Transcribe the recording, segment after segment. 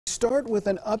start with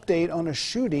an update on a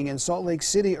shooting in Salt Lake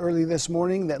City early this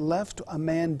morning that left a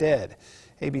man dead.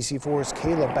 ABC4's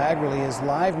Kayla Baggerly is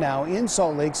live now in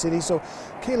Salt Lake City. So,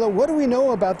 Kayla, what do we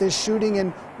know about this shooting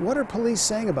and what are police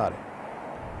saying about it?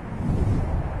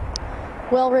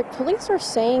 Well, Rick, police are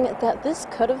saying that this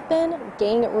could have been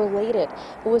gang-related.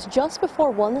 It was just before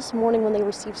 1 this morning when they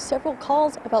received several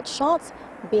calls about shots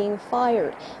being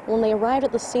fired. When they arrived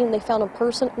at the scene, they found a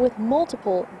person with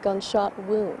multiple gunshot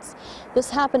wounds.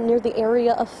 This happened near the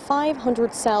area of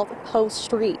 500 South Post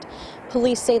Street.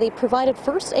 Police say they provided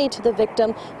first aid to the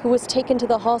victim, who was taken to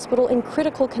the hospital in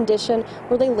critical condition,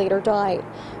 where they later died.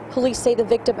 Police say the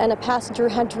victim and a passenger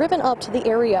had driven up to the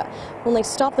area. When they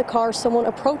stopped the car, someone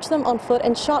approached them on foot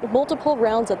and shot multiple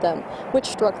rounds at them, which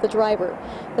struck the driver.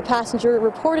 The passenger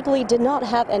reportedly did not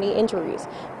have any injuries.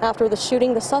 After the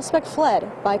shooting, the suspect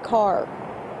fled by car.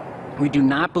 We do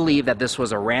not believe that this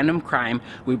was a random crime.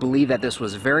 We believe that this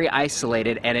was very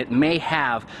isolated and it may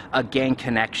have a gang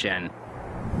connection.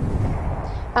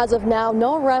 As of now,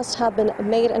 no arrests have been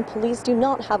made and police do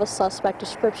not have a suspect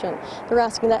description. They're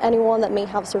asking that anyone that may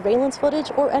have surveillance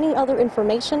footage or any other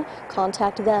information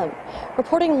contact them.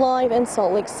 Reporting live in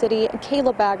Salt Lake City,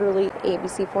 Kayla Baggerly,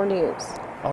 ABC4 News.